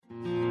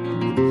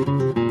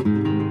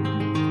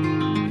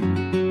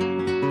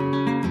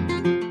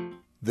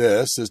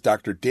This is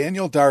Dr.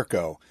 Daniel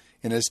Darko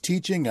in his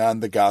teaching on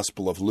the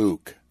Gospel of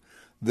Luke.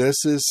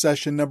 This is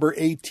session number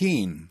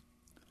 18,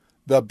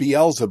 the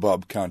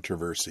Beelzebub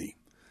controversy.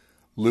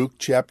 Luke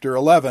chapter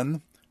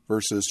 11,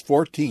 verses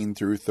 14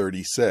 through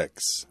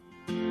 36.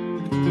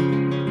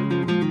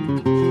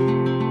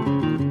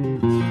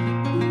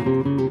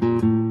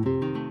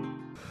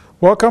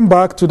 Welcome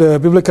back to the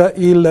Biblical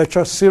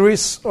E-Lecture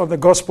series of the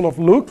Gospel of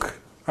Luke.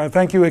 I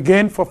thank you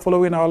again for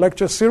following our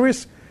lecture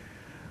series.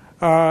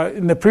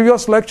 In the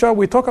previous lecture,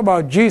 we talked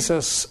about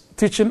Jesus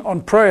teaching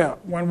on prayer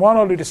when one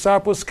of the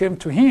disciples came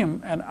to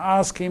him and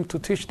asked him to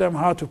teach them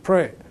how to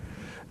pray.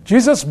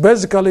 Jesus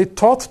basically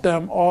taught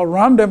them or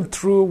ran them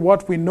through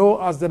what we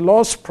know as the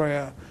Lord's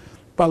Prayer,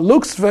 but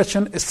Luke's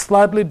version is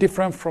slightly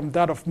different from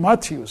that of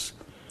Matthew's.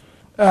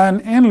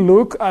 And in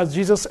Luke, as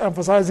Jesus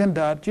emphasizing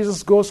that,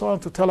 Jesus goes on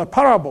to tell a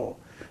parable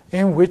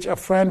in which a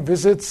friend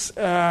visits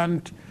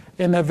and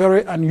in a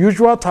very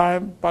unusual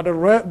time, but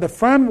the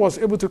friend was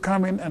able to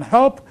come in and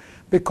help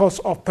because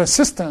of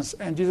persistence.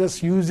 And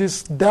Jesus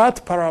uses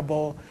that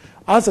parable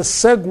as a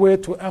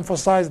segue to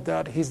emphasize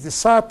that his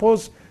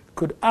disciples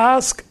could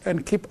ask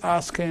and keep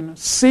asking,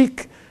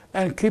 seek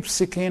and keep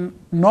seeking,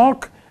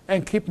 knock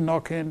and keep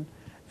knocking,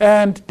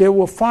 and they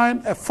will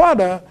find a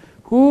Father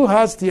who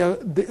has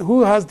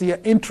their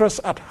interests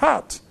at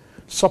heart,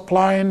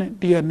 supplying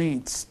their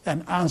needs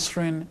and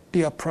answering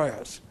their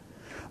prayers.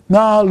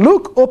 Now,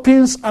 Luke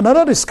opens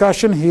another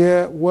discussion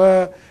here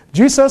where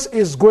Jesus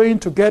is going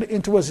to get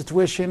into a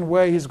situation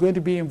where he's going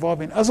to be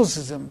involved in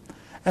exorcism,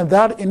 and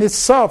that in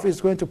itself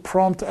is going to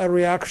prompt a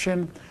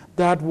reaction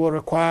that will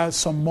require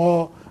some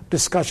more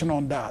discussion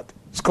on that.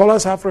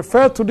 Scholars have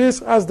referred to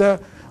this as the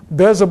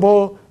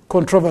Beelzebul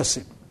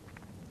controversy.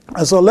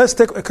 And so let's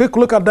take a quick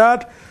look at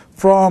that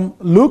from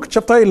Luke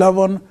chapter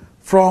 11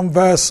 from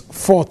verse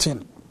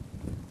 14.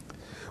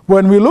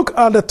 When we look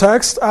at the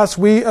text, as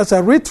I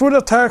read through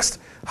the text,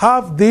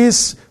 have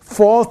these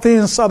four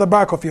things at the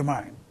back of your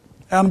mind,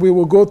 and we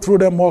will go through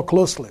them more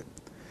closely.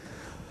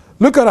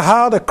 Look at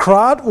how the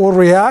crowd will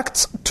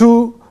react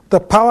to the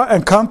power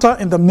encounter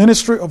in the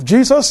ministry of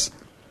Jesus,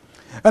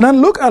 and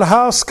then look at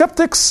how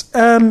skeptics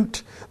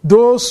and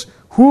those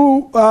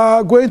who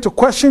are going to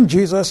question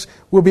Jesus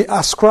will be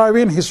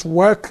ascribing his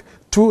work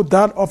to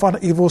that of an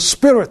evil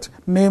spirit,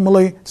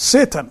 namely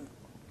Satan.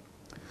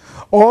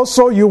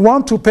 Also, you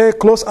want to pay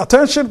close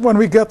attention when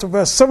we get to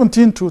verse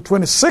 17 to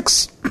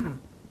 26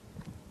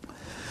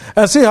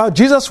 and see how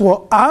Jesus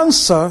will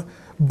answer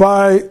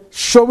by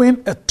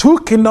showing a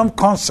two-kingdom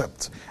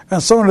concept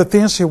and some of the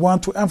things he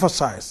wants to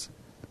emphasize.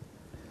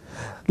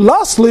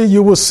 Lastly,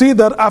 you will see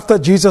that after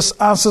Jesus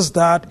answers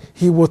that,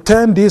 he will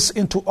turn this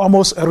into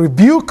almost a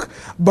rebuke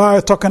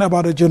by talking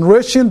about a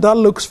generation that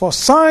looks for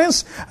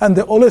signs, and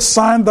the only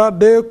sign that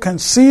they can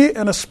see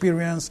and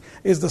experience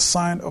is the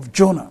sign of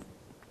Jonah.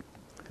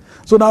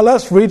 So now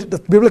let's read the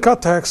biblical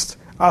text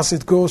as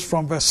it goes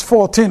from verse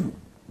 14.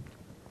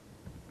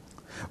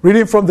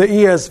 Reading from the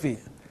ESV.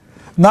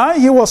 Now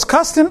he was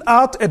casting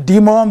out a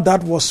demon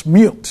that was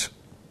mute.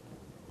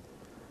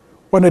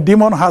 When the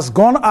demon has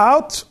gone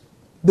out,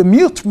 the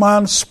mute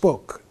man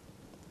spoke,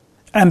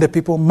 and the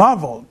people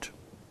marveled.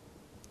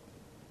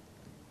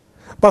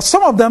 But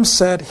some of them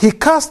said, he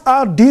cast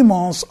out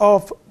demons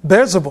of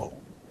Beelzebul,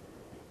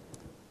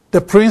 the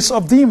prince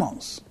of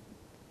demons,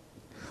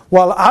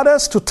 while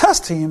others, to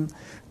test him,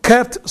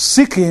 kept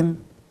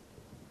seeking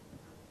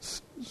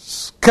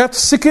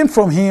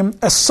from him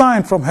a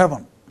sign from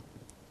heaven.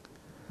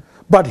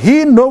 But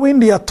he, knowing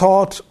their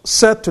thought,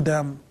 said to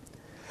them,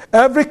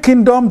 every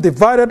kingdom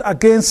divided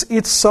against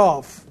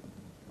itself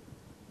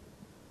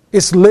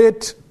is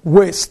laid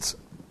waste,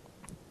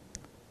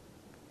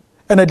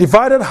 and a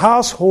divided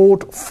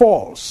household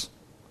falls.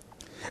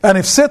 And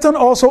if Satan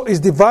also is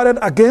divided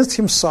against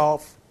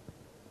himself,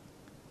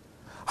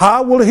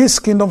 how will his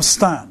kingdom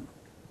stand?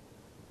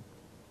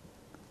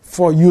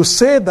 For you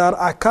say that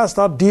I cast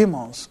out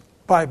demons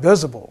by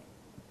Beelzebul.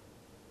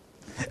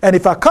 And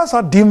if I cast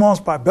out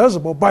demons by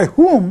Beelzebul, by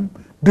whom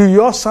do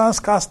your sons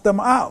cast them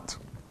out?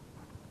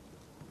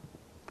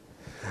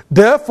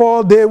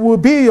 Therefore they will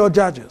be your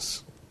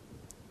judges.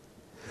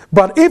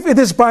 But if it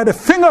is by the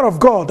finger of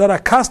God that I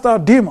cast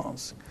out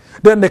demons,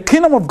 then the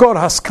kingdom of God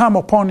has come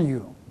upon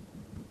you.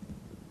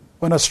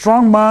 When a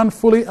strong man,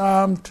 fully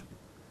armed,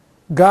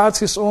 guards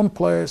his own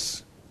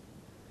place,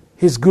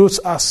 his goods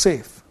are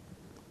safe.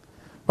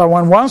 But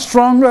when one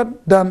stronger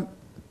than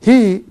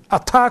he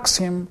attacks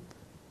him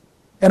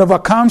and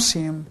overcomes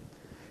him,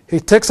 he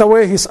takes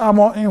away his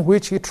armor in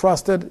which he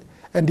trusted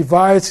and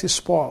divides his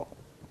spoil.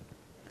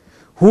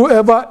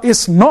 Whoever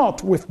is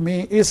not with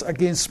me is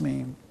against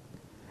me,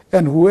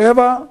 and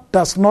whoever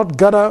does not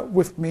gather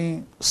with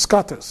me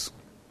scatters.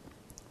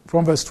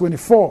 From verse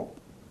 24.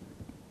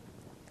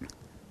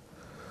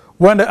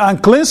 When the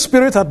unclean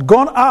spirit had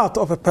gone out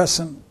of a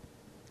person,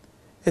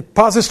 it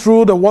passes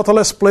through the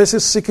waterless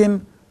places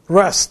seeking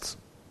rest.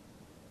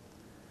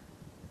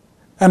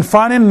 And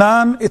finding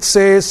none, it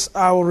says,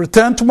 I will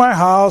return to my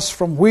house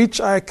from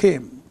which I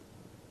came.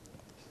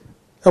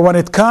 And when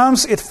it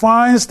comes, it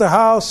finds the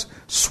house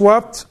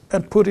swept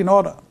and put in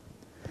order.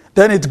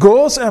 Then it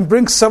goes and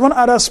brings 7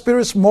 other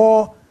spirits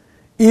more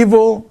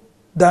evil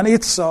than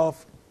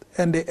itself,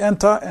 and they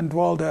enter and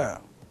dwell there.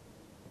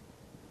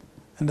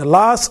 And the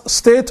last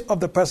state of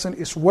the person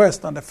is worse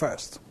than the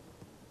first.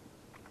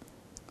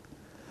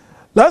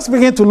 Let's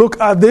begin to look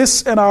at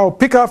this, and I'll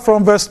pick up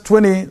from verse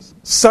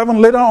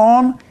 27 later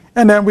on,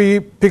 and then we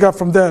pick up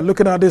from there,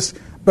 looking at this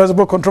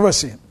Beelzebul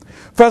controversy.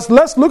 First,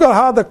 let's look at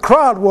how the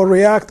crowd will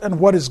react and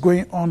what is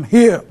going on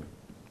here.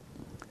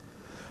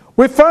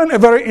 We find a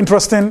very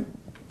interesting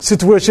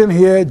situation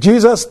here.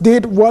 Jesus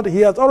did what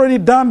he had already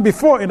done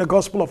before in the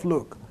Gospel of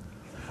Luke.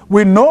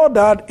 We know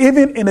that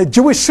even in a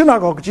Jewish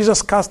synagogue,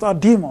 Jesus cast out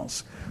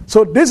demons.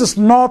 So this is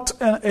not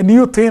a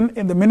new thing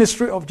in the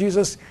ministry of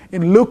Jesus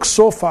in Luke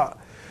so far.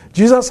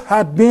 Jesus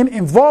had been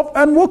involved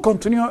and will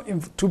continue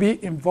to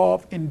be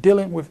involved in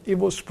dealing with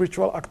evil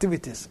spiritual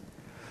activities.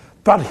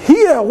 But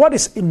here, what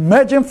is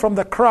emerging from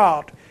the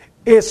crowd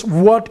is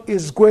what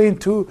is going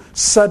to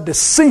set the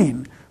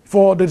scene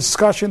for the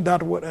discussion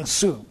that would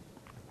ensue.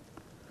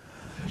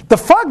 The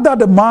fact that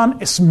the man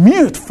is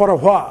mute for a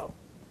while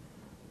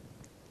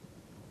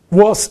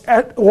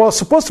was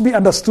supposed to be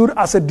understood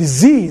as a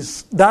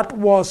disease that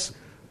was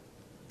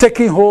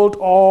taking hold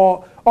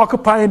or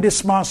occupying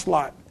this man's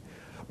life.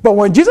 But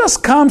when Jesus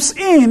comes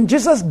in,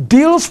 Jesus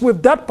deals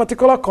with that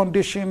particular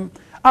condition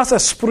as a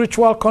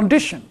spiritual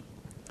condition.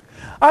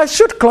 I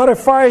should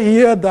clarify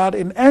here that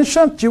in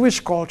ancient Jewish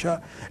culture,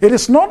 it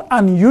is not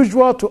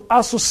unusual to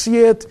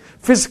associate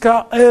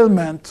physical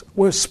ailment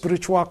with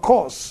spiritual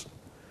cause.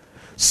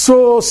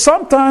 So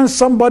sometimes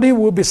somebody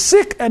will be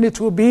sick, and it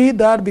will be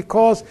that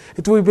because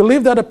it will be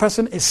believed that the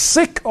person is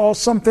sick or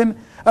something,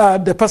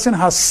 the person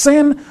has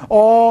sinned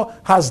or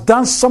has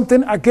done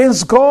something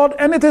against God,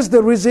 and it is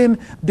the reason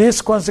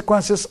these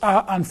consequences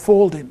are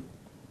unfolding.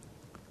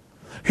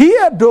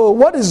 Here, though,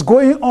 what is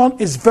going on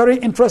is very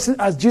interesting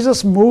as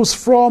Jesus moves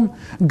from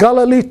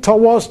Galilee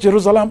towards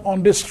Jerusalem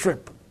on this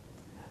trip.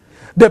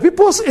 The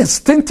people's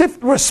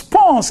instinctive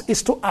response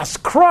is to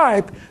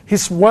ascribe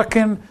his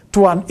working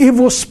to an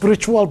evil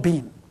spiritual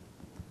being.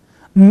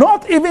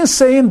 Not even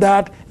saying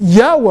that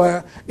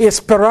Yahweh is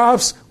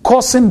perhaps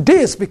causing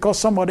this because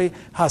somebody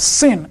has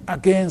sinned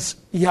against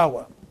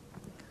Yahweh.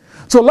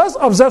 So let's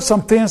observe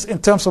some things in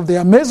terms of the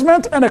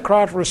amazement and the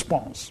crowd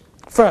response.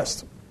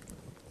 First,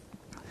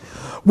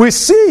 we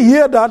see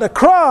here that the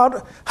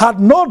crowd had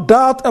no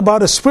doubt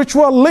about the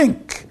spiritual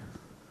link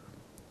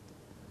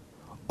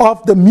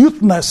of the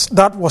muteness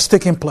that was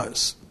taking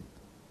place.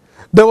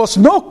 There was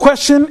no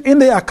question in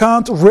the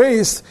account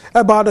raised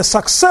about the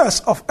success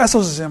of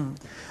exorcism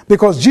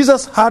because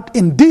Jesus had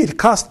indeed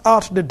cast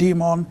out the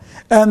demon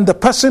and the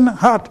person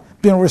had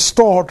been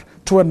restored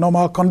to a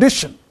normal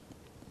condition.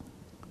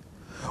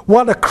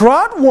 What the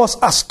crowd was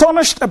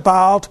astonished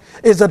about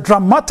is the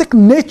dramatic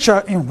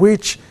nature in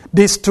which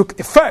this took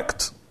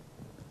effect.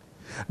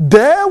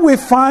 There we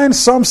find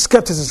some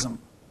skepticism.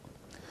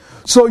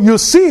 So you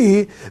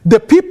see, the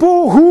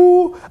people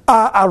who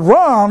are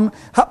around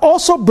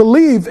also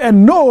believe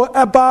and know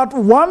about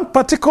one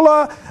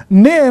particular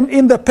name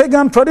in the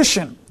pagan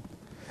tradition.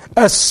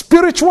 A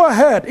spiritual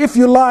head, if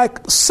you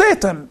like,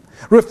 Satan,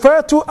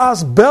 referred to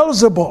as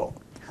Beelzebul,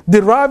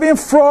 deriving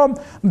from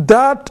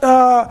that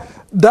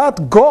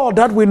god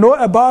that we know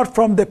about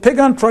from the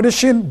pagan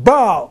tradition,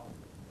 Baal.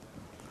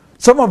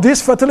 Some of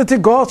these fertility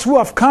gods who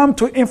have come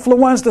to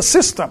influence the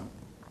system.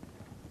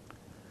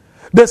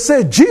 They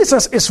say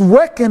Jesus is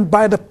working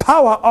by the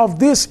power of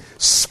this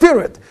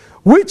spirit,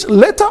 which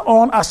later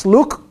on, as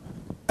Luke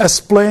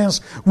explains,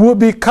 will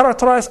be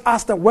characterized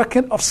as the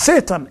working of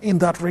Satan in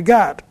that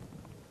regard.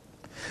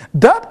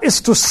 That is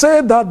to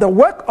say that the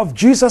work of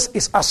Jesus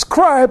is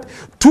ascribed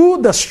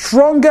to the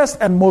strongest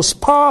and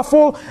most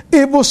powerful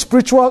evil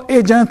spiritual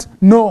agent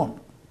known.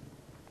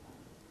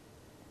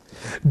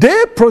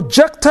 They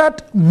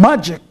projected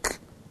magic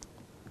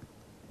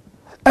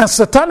and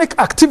satanic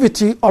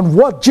activity on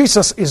what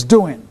Jesus is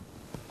doing.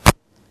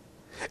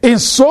 In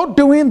so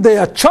doing, they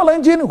are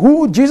challenging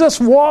who Jesus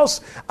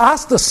was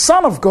as the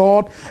Son of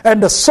God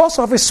and the source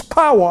of his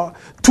power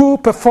to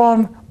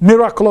perform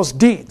miraculous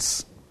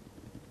deeds.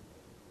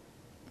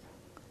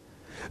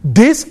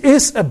 This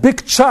is a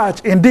big charge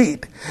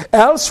indeed.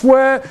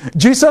 Elsewhere,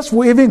 Jesus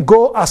will even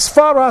go as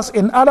far as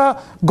in other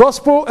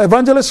gospel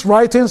evangelist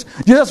writings,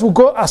 Jesus will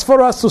go as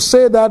far as to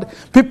say that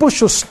people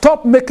should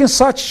stop making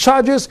such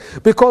charges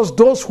because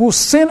those who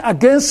sin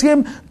against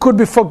him could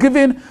be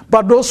forgiven,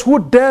 but those who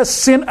dare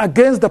sin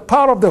against the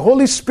power of the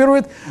Holy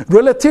Spirit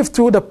relative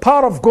to the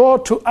power of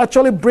God to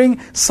actually bring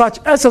such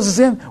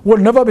exorcism will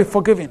never be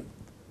forgiven.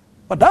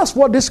 But that's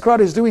what this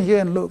crowd is doing here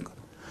in Luke.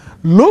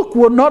 Luke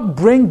will not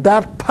bring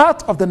that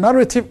part of the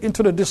narrative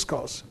into the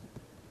discourse,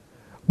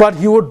 but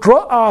he will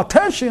draw our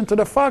attention to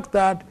the fact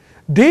that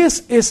this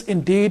is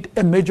indeed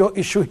a major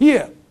issue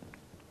here.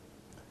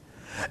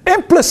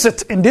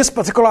 Implicit in this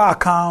particular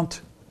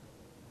account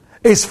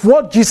is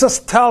what Jesus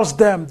tells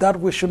them that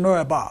we should know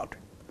about.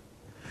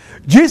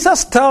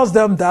 Jesus tells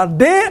them that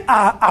they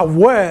are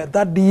aware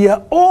that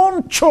their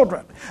own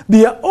children,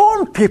 their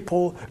own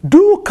people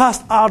do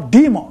cast out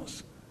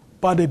demons,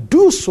 but they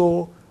do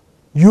so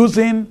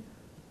using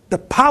the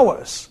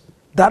powers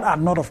that are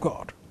not of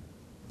God.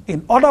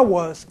 In other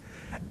words,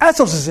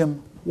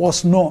 exorcism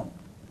was known,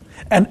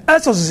 and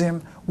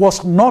exorcism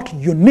was not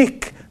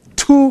unique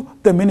to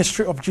the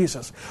ministry of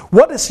Jesus.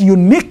 What is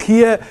unique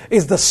here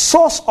is the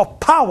source of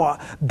power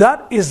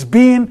that is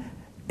being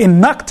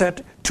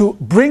enacted to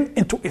bring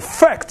into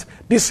effect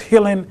this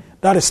healing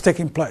that is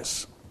taking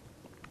place.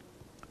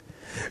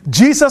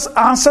 Jesus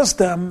answers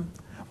them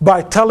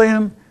by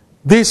telling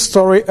this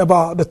story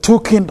about the two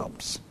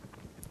kingdoms,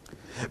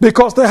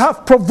 because they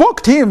have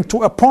provoked him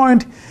to a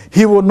point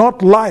he would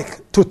not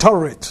like to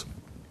tolerate.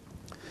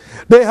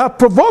 They have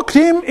provoked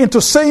him into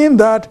saying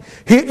that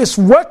he is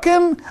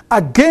working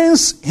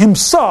against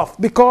himself,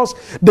 because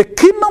the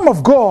kingdom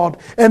of God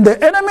and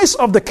the enemies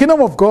of the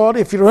kingdom of God,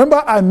 if you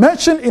remember, I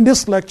mentioned in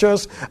these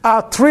lectures,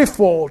 are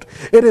threefold.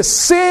 It is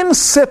sin,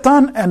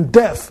 Satan, and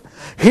death.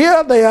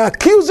 Here they are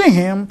accusing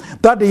him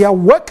that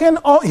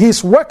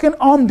he's working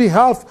on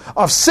behalf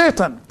of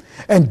Satan,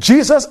 and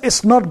Jesus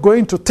is not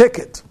going to take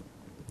it.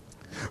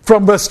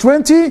 From verse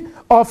 20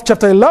 of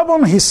chapter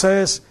 11, he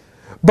says,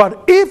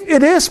 "But if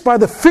it is by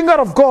the finger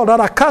of God that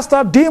I cast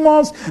out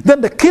demons,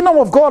 then the kingdom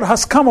of God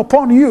has come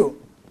upon you.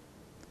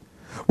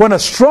 When a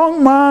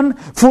strong man,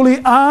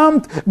 fully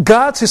armed,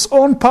 guards his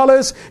own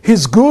palace,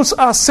 his goods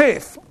are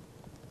safe.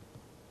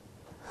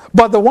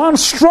 But the one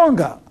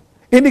stronger,"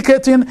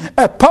 indicating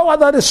a power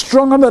that is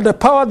stronger than the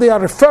power they are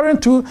referring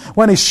to,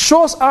 when he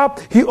shows up,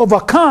 he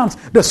overcomes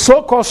the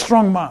so-called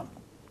strong man.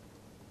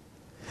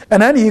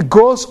 And then he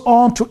goes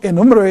on to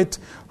enumerate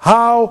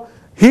how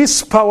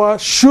his power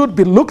should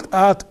be looked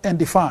at and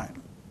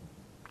defined.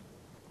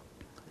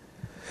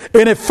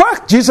 In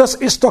effect, Jesus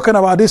is talking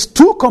about these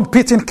two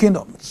competing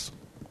kingdoms.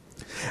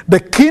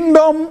 The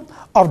kingdom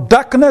of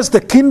darkness,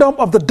 the kingdom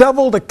of the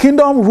devil, the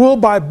kingdom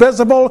ruled by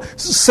Beelzebul,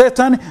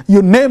 Satan,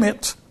 you name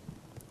it.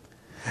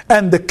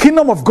 And the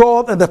kingdom of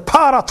God and the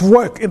power at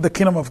work in the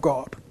kingdom of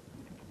God.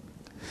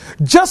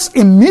 Just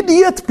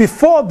immediate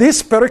before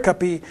this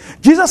pericope,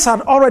 Jesus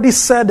had already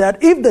said that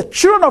if the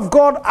children of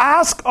God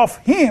ask of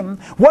him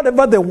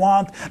whatever they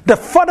want, the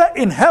Father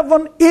in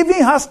heaven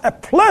even has a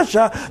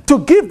pleasure to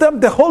give them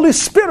the Holy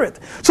Spirit.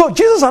 So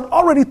Jesus had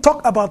already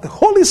talked about the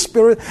Holy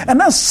Spirit, and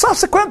then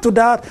subsequent to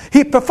that,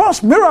 he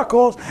performs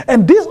miracles,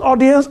 and this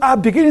audience are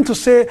beginning to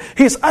say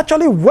he's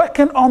actually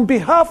working on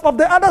behalf of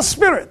the other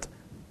spirit.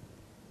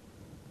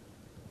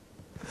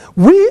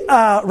 We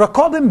are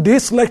recording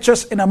these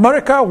lectures in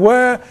America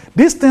where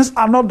these things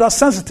are not that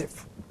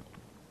sensitive.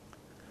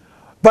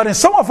 But in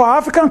some of our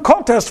African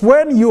contexts,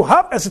 when you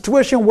have a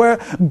situation where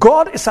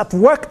God is at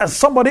work and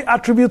somebody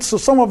attributes to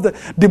some of the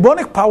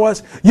demonic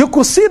powers, you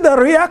could see the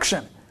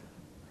reaction.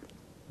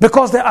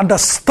 Because the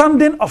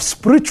understanding of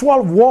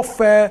spiritual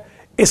warfare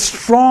is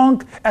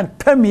strong and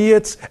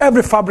permeates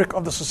every fabric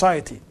of the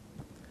society.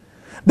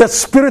 The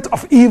spirit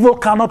of evil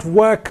cannot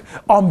work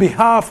on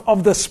behalf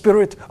of the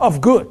spirit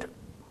of good.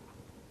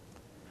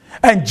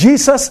 And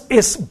Jesus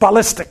is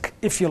ballistic,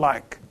 if you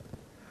like.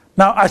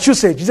 Now, I should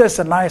say, Jesus is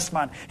a nice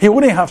man. He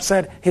wouldn't have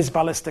said he's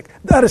ballistic.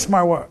 That is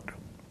my word.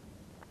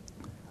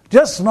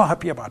 Jesus is not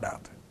happy about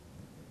that.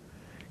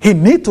 He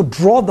needs to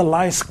draw the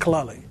lines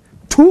clearly.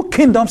 Two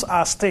kingdoms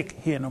are at stake,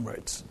 he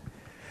enumerates.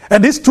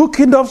 And these two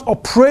kingdoms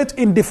operate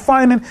in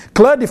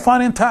clear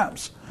defining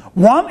terms.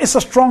 One is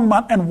a strong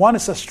man and one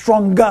is a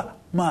stronger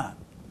man.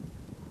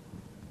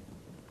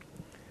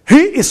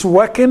 He is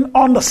working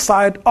on the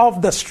side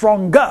of the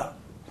stronger,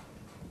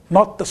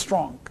 not the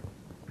strong.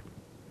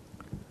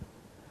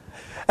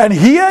 And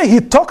here he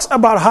talks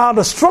about how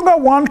the stronger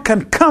one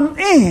can come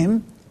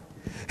in,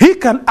 he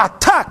can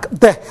attack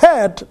the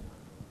head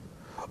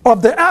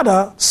of the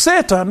other,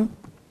 Satan,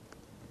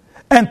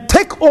 and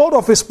take hold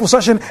of his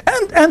possession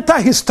and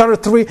enter his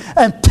territory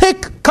and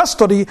take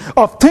custody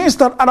of things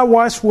that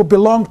otherwise would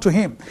belong to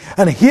him.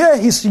 And here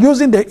he's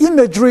using the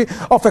imagery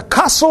of a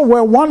castle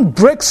where one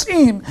breaks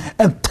in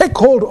and take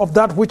hold of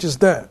that which is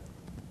there.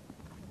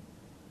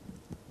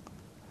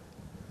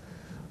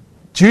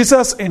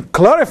 Jesus, in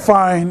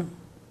clarifying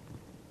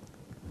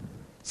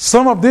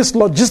some of these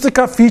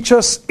logistical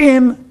features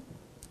in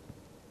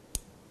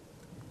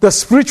the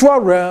spiritual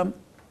realm,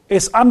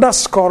 is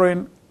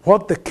underscoring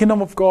what the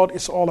kingdom of God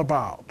is all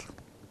about.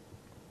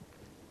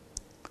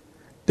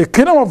 The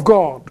kingdom of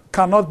God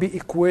cannot be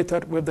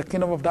equated with the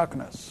kingdom of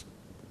darkness.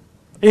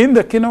 In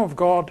the kingdom of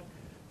God,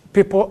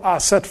 people are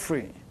set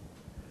free.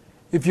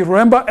 If you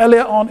remember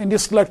earlier on in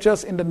these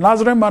lectures, in the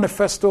Nazarene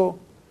Manifesto,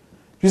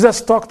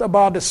 Jesus talked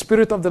about the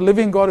Spirit of the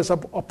living God is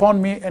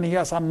upon me, and he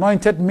has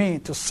anointed me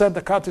to set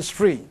the captives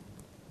free.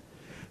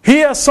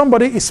 Here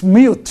somebody is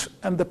mute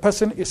and the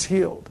person is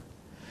healed.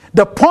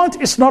 The point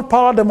is not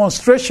power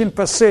demonstration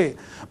per se,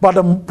 but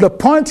the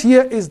point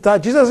here is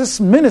that Jesus'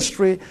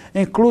 ministry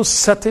includes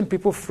setting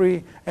people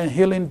free and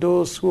healing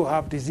those who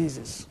have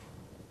diseases.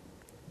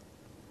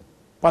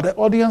 But the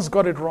audience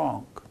got it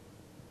wrong.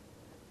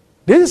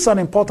 This is an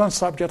important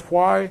subject.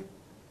 Why?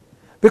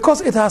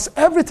 Because it has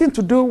everything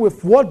to do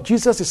with what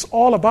Jesus is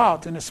all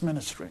about in his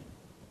ministry.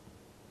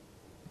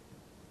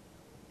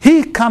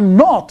 He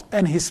cannot,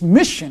 and his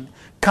mission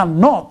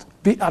cannot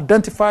be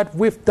identified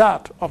with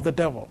that of the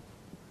devil.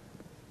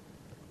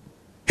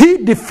 He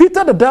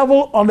defeated the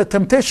devil on the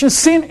temptation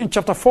seen in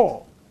chapter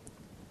 4.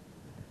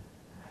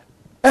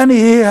 And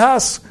he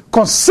has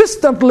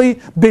consistently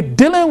been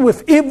dealing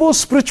with evil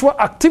spiritual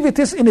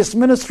activities in his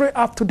ministry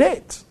up to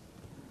date.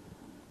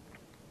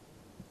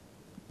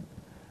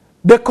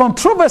 The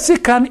controversy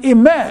can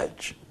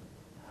emerge,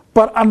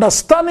 but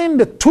understanding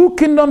the two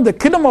kingdoms, the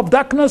kingdom of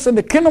darkness and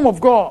the kingdom of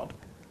God,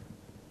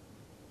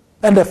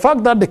 and the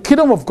fact that the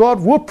kingdom of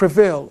God will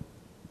prevail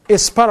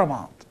is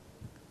paramount.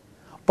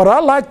 But I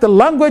like the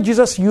language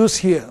Jesus used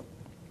here.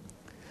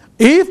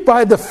 If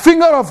by the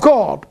finger of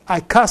God I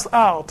cast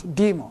out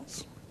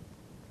demons.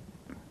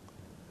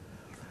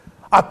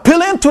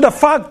 Appealing to the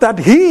fact that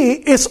he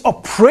is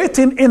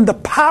operating in the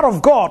power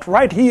of God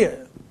right here.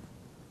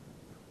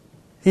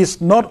 He's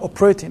not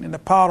operating in the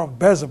power of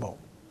Beelzebul.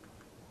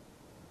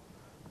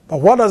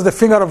 But what does the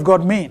finger of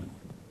God mean?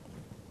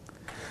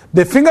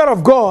 The finger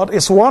of God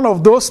is one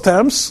of those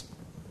terms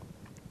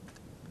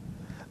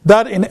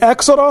that in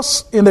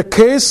Exodus, in the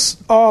case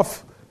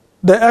of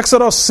the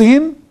Exodus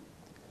scene,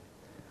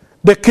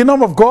 the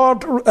kingdom of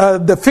God,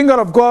 the finger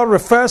of God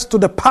refers to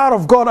the power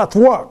of God at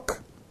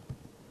work.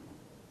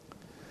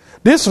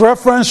 This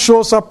reference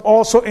shows up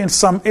also in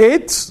Psalm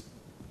 8.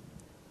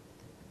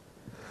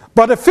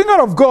 But the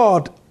finger of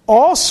God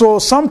also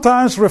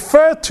sometimes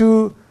refers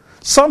to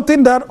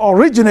something that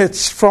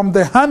originates from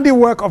the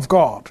handiwork of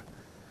God.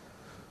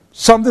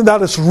 Something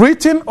that is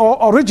written or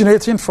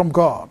originating from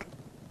God.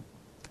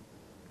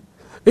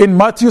 In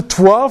Matthew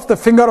 12, the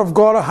finger of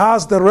God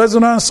has the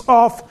resonance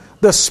of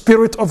the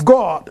Spirit of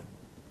God.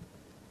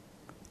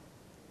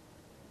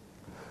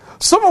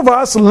 Some of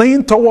us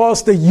lean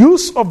towards the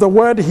use of the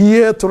word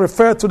here to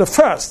refer to the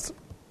first.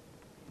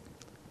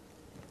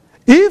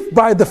 If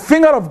by the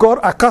finger of God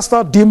I cast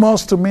out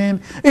demons to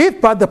mean,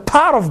 if by the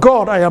power of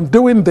God I am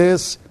doing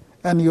this,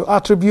 and you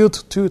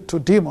attribute to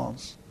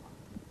demons,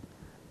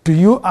 do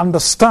you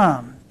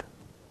understand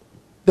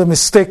the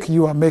mistake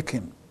you are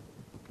making?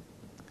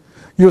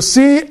 You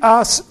see,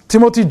 as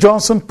Timothy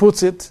Johnson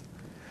puts it,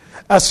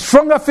 a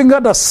stronger finger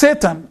than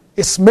Satan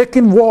is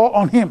making war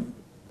on him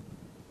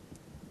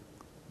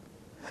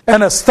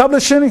and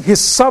establishing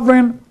his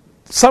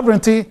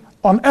sovereignty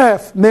on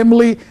earth,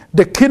 namely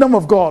the kingdom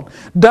of God.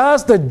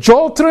 That's the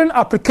jolting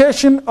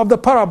application of the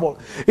parable.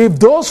 If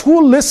those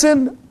who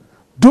listen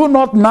do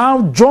not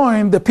now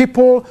join the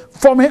people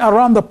forming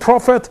around the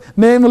prophet,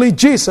 namely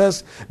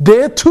Jesus,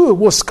 they too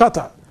will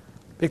scatter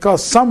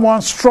because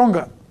someone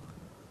stronger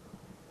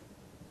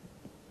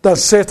than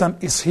Satan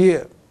is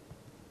here.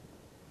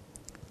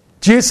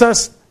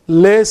 Jesus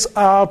lays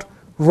out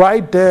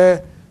right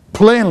there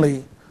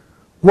plainly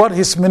what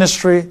his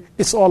ministry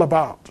is all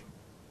about.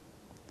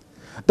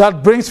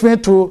 That brings me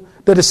to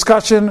the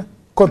discussion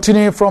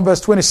continuing from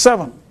verse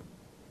 27.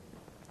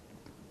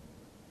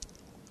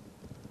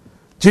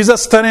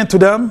 Jesus turning to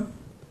them,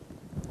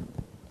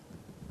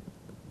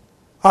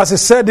 as he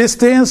said these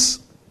things,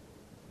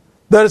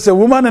 there is a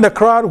woman in the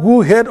crowd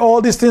who heard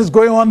all these things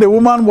going on. The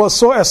woman was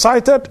so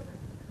excited.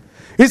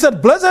 He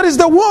said, "Blessed is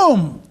the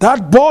womb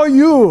that bore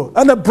you,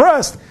 and the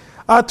breast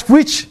at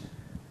which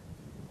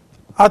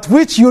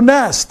you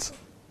nursed."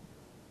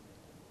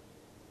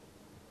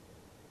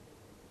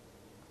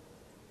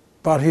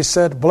 But he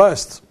said,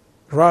 "Blessed,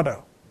 rather,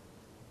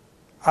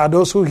 are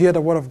those who hear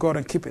the word of God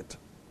and keep it."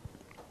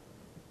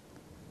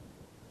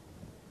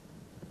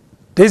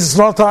 This is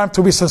not time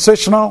to be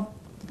sensational.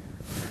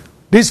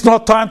 This is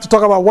not time to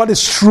talk about what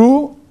is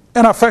true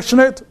and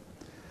affectionate.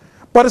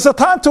 But it's a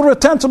time to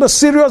return to the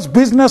serious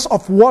business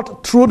of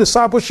what true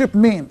discipleship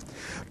means.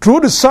 True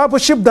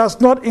discipleship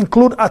does not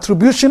include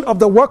attribution of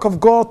the work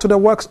of God to the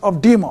works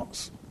of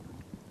demons.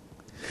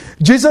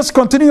 Jesus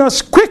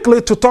continues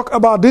quickly to talk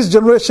about this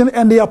generation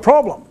and their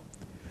problem.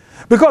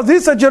 Because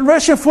this is a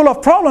generation full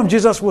of problems,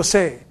 Jesus will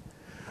say.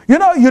 You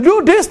know, you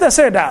do this, they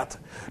say that.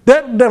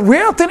 The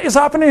real thing is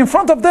happening in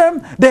front of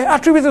them, they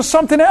attribute it to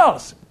something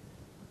else.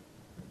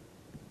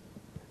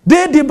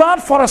 They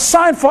demand for a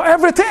sign for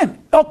everything.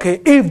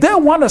 Okay, if they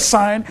want a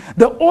sign,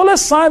 the only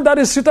sign that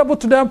is suitable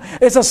to them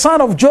is a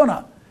sign of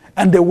Jonah.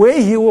 And the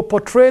way he will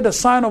portray the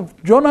sign of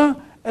Jonah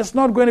is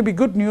not going to be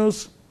good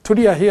news to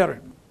their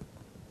hearing.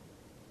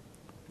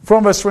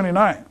 From verse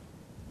 29.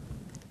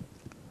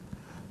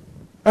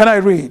 And I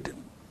read,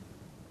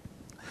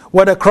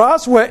 when the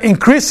crowds were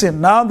increasing,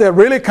 now they're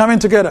really coming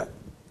together,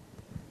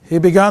 he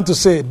began to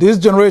say, this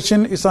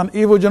generation is an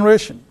evil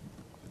generation.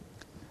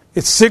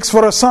 It seeks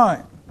for a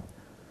sign,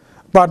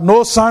 but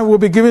no sign will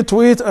be given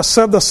to it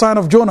except the sign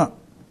of Jonah.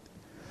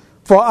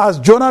 For as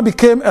Jonah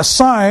became a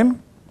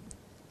sign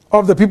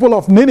of the people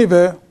of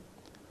Nineveh,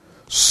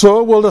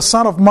 so will the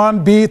Son of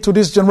Man be to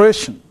this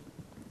generation.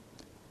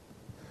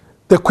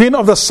 The queen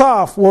of the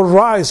south will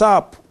rise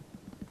up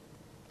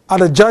at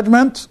the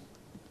judgment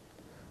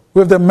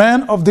with the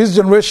men of this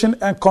generation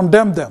and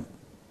condemn them.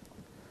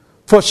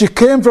 For she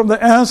came from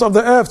the ends of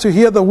the earth to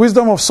hear the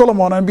wisdom of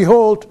Solomon, and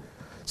behold,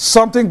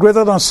 something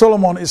greater than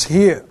Solomon is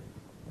here.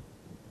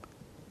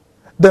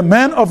 The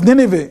men of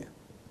Nineveh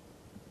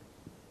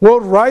will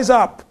rise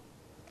up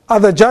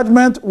at the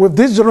judgment with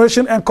this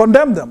generation and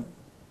condemn them.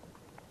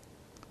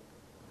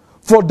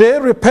 For they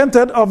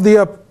repented of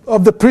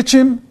the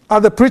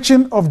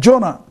preaching of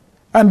Jonah,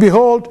 and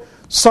behold,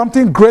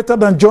 something greater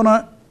than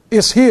Jonah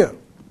is here.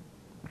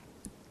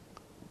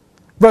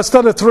 Verse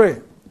 33.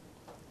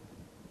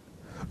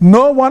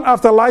 No one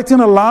after lighting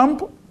a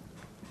lamp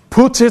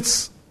puts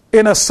it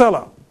in a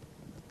cellar,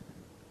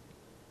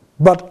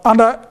 no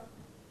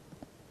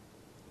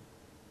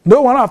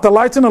one after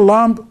lighting a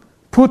lamp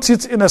puts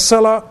it in a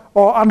cellar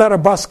or under a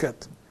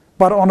basket,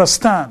 but on a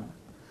stand,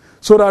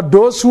 so that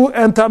those who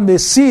enter may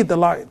see the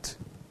light.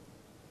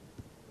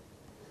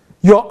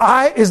 Your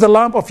eye is the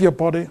lamp of your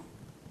body.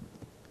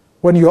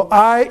 When your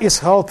eye is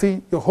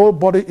healthy, your whole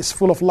body is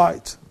full of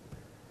light.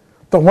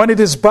 But when it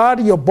is bad,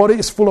 your body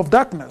is full of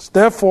darkness.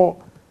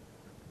 Therefore,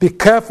 be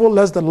careful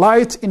lest the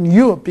light in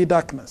you be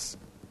darkness.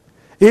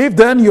 If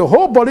then your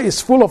whole body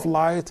is full of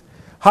light,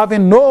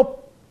 having no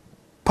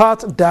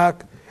part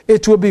dark,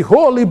 it will be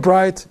wholly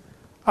bright,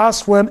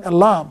 as when a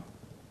lamp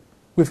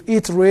with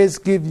its rays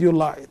give you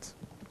light.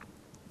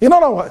 In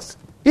other words,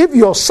 if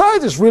your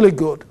sight is really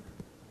good,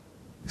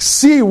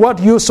 see what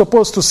you're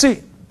supposed to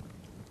see.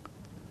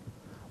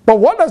 But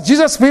what does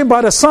Jesus mean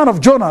by the son of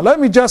Jonah? Let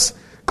me just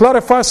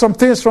clarify some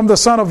things from the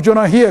son of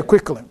Jonah here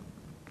quickly.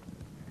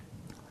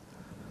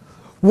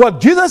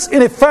 What Jesus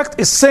in effect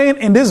is saying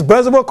in this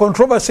Beelzebul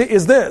controversy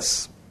is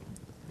this.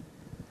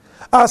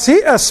 As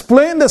he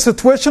explained the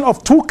situation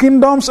of two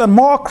kingdoms and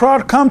more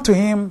crowd come to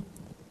him,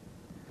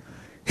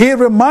 he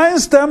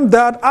reminds them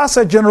that as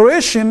a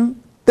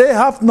generation, they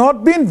have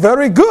not been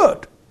very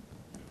good.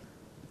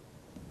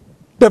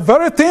 The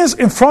very things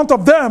in front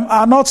of them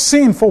are not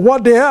seen for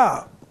what they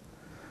are.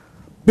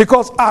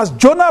 Because as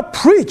Jonah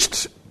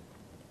preached,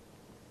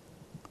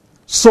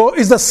 so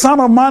is the Son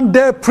of Man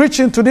there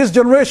preaching to this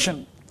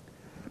generation.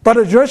 But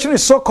the generation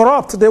is so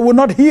corrupt, they will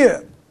not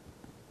hear.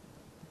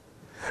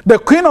 The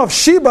queen of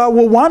Sheba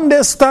will one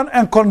day stand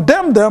and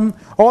condemn them,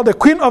 or the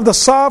queen of the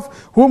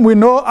south, whom we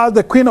know as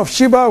the queen of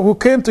Sheba, who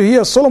came to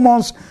hear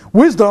Solomon's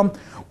wisdom,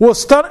 will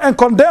stand and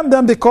condemn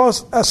them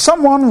because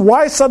someone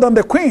wiser than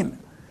the queen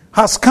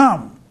has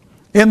come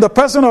in the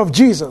person of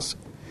Jesus.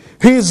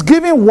 He is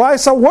giving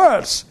wiser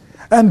words,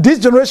 and this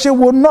generation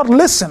will not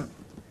listen.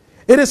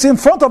 It is in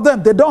front of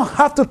them. They don't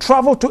have to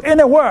travel to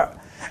anywhere,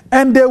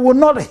 and they will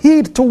not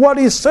heed to what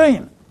he's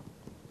saying.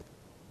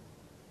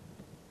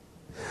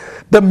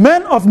 The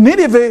men of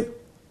Nineveh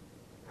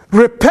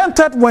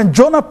repented when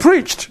Jonah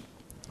preached,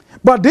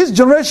 but this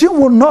generation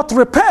will not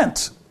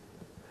repent.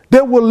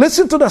 They will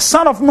listen to the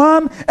Son of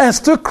Man and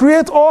still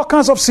create all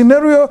kinds of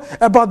scenario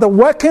about the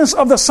workings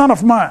of the Son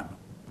of Man.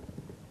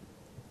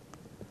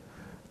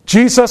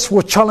 Jesus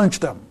will challenge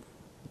them.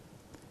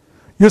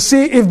 You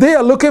see, if they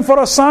are looking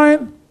for a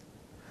sign,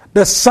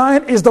 the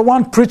sign is the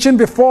one preaching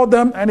before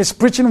them and is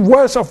preaching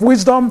words of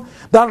wisdom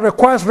that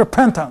requires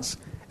repentance,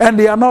 and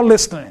they are not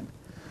listening.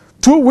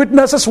 Two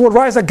witnesses will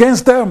rise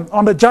against them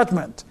on the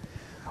judgment.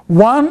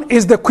 One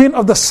is the queen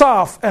of the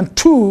south, and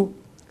two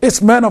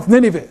is men of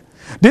Nineveh.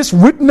 These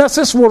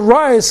witnesses will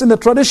rise in the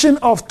tradition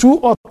of 2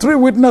 or 3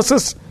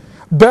 witnesses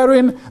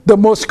bearing the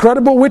most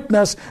credible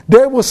witness.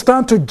 They will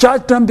stand to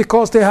judge them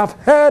because they have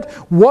heard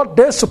what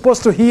they're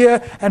supposed to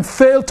hear and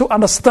failed to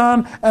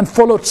understand and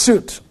followed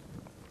suit.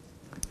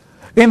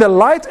 In the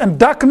light and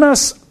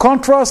darkness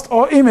contrast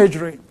or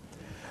imagery,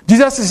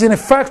 Jesus is in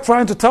effect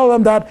trying to tell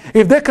them that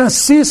if they can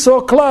see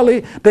so clearly,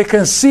 they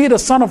can see the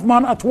Son of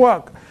Man at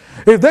work.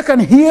 If they can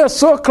hear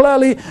so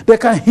clearly, they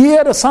can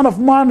hear the Son of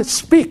Man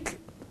speak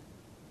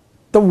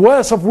the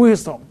words of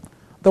wisdom,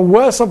 the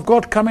words of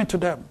God coming to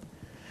them.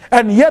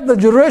 And yet the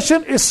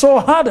generation is so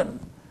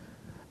hardened.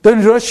 The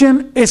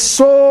generation is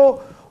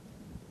so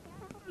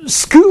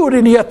skewed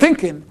in their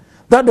thinking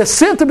that they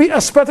seem to be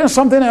expecting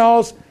something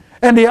else,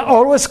 and they are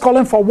always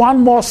calling for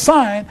one more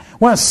sign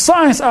when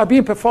signs are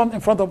being performed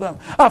in front of them.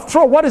 After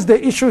all, what is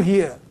the issue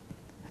here?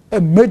 A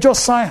major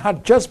sign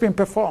had just been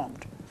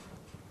performed.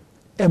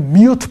 A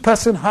mute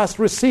person has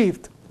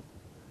received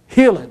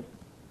healing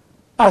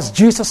as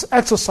Jesus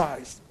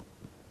exercised.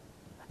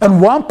 And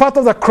one part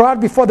of the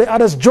crowd before the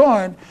others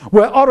joined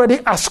were already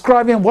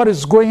ascribing what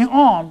is going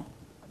on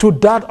to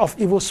that of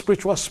evil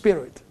spiritual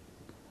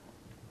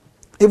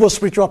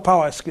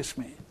power, excuse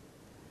me.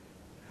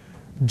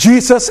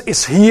 Jesus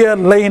is here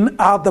laying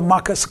out the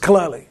markers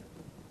clearly.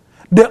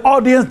 The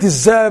audience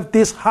deserves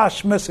this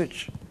harsh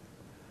message.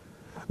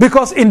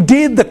 Because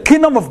indeed the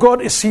kingdom of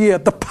God is here.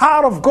 The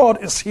power of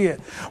God is here.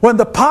 When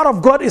the power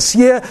of God is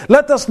here,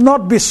 let us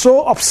not be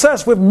so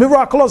obsessed with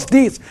miraculous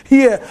deeds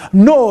here.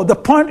 No, the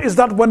point is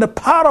that when the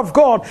power of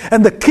God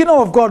and the kingdom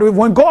of God,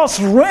 when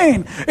God's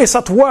reign is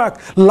at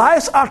work,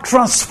 lives are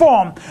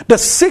transformed. The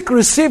sick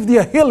receive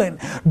their healing.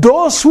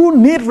 Those who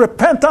need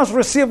repentance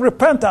receive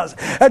repentance.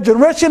 A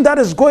generation that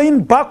is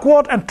going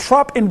backward and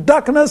trapped in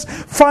darkness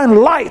find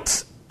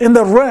light in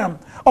the realm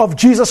of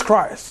Jesus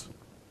Christ.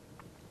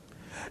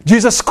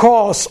 Jesus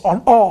calls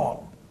on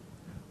all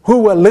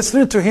who were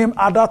listening to him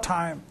at that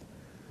time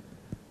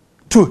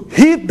to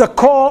heed the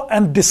call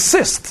and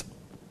desist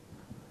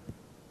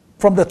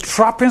from the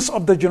trappings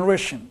of the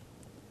generation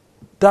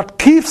that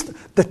keeps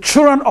the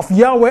children of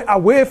Yahweh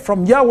away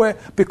from Yahweh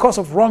because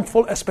of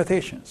wrongful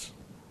expectations.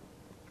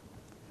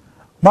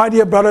 My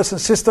dear brothers and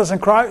sisters in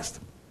Christ,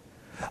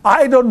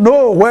 I don't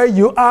know where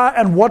you are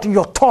and what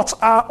your thoughts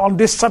are on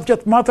this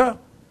subject matter,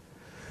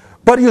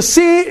 but you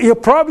see, you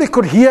probably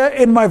could hear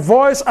in my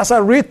voice as I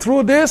read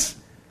through this,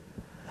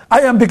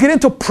 I am beginning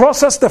to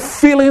process the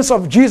feelings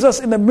of Jesus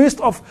in the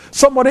midst of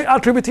somebody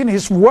attributing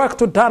his work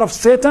to that of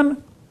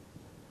Satan,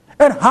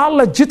 and how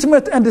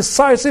legitimate and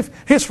decisive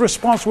his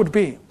response would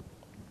be.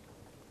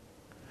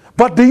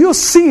 But do you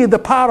see the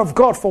power of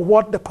God for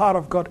what the power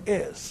of God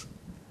is?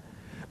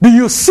 Do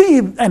you see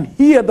and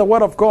hear the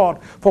word of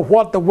God for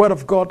what the word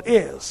of God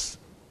is?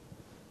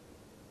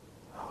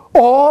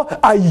 Or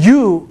are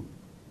you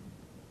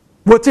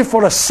waiting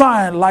for a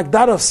sign like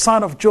that of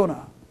son of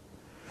Jonah?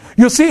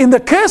 You see, in the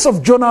case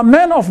of Jonah,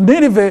 men of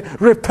Nineveh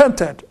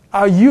repented.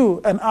 Are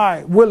you and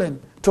I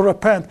willing to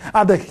repent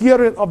at the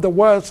hearing of the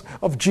words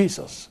of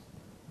Jesus?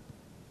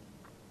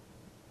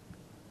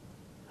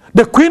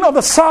 The queen of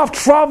the south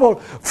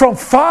traveled from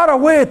far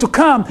away to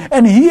come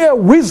and hear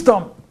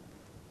wisdom.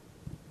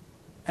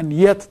 And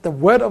yet the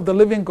word of the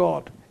living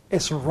God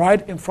is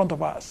right in front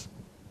of us.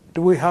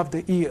 Do we have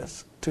the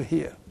ears to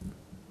hear?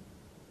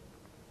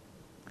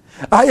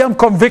 I am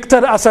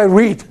convicted as I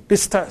read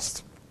this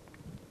text.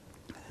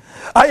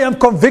 I am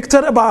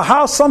convicted about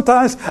how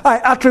sometimes I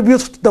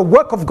attribute the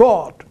work of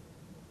God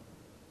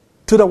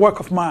to the work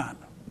of man,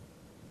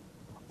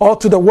 or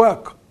to the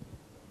work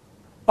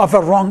of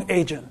a wrong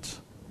agent.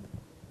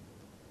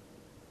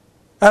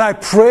 And I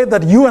pray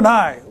that you and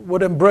I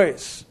would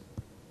embrace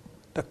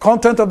the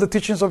content of the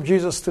teachings of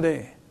Jesus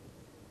today.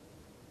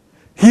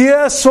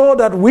 Here so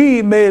that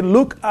we may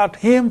look at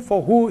him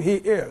for who he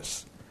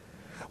is.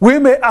 We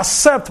may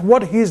accept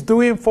what he is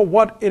doing for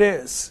what it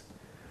is.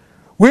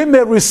 We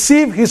may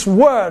receive his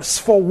words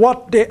for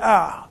what they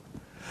are.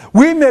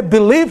 We may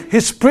believe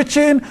his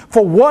preaching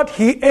for what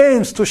he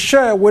aims to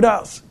share with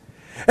us.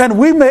 And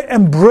we may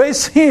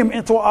embrace him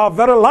into our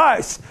very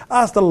lives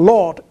as the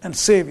Lord and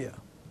Savior.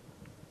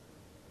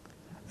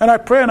 And I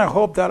pray and I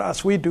hope that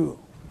as we do,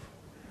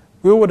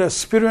 we would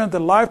experience the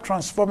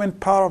life-transforming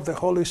power of the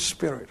Holy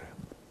Spirit.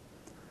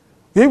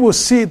 We will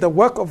see the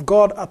work of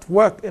God at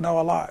work in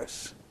our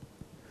lives.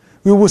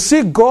 We will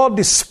see God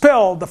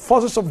dispel the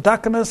forces of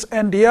darkness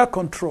and their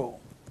control.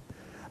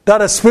 That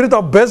a spirit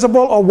of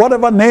Beelzebul, or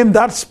whatever name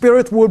that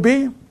spirit will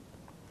be,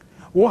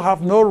 will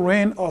have no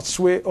reign or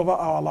sway over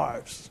our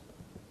lives.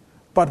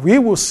 But we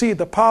will see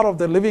the power of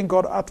the living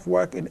God at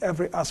work in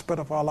every aspect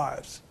of our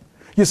lives.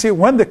 You see,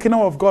 when the kingdom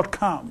of God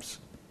comes,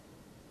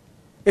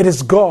 it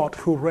is God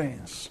who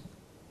reigns.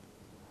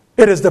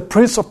 It is the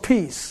Prince of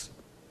Peace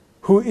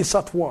who is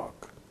at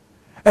work.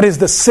 It is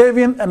the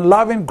saving and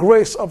loving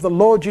grace of the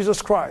Lord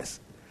Jesus Christ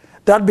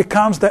that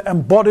becomes the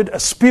embodied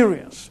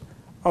experience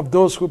of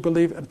those who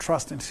believe and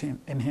trust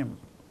in him.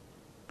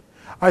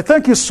 I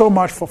thank you so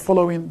much for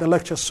following the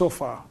lecture so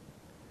far.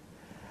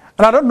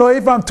 And I don't know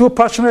if I'm too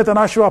passionate, and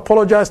I should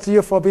apologize to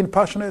you for being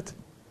passionate.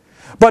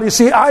 But you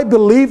see, I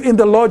believe in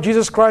the Lord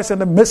Jesus Christ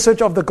and the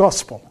message of the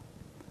gospel.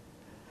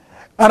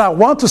 And I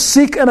want to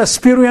seek and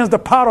experience the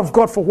power of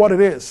God for what it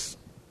is.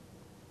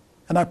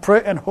 And I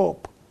pray and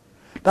hope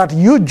that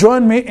you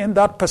join me in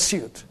that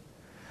pursuit,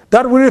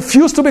 that we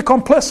refuse to be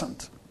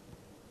complacent,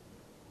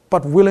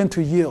 but willing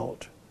to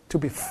yield, to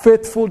be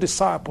faithful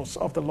disciples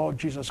of the Lord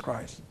Jesus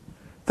Christ.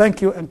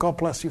 Thank you, and God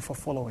bless you for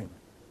following.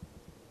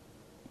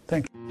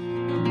 Thank you.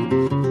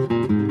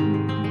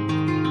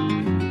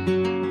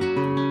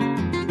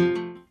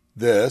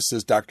 This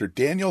is Dr.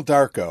 Daniel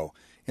Darko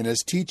in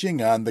his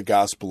teaching on the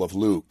Gospel of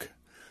Luke.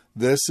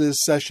 This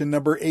is session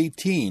number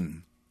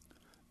 18,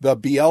 the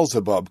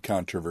Beelzebub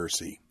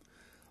controversy.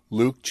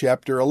 Luke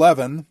chapter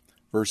 11,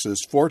 verses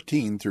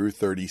 14 through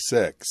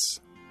 36.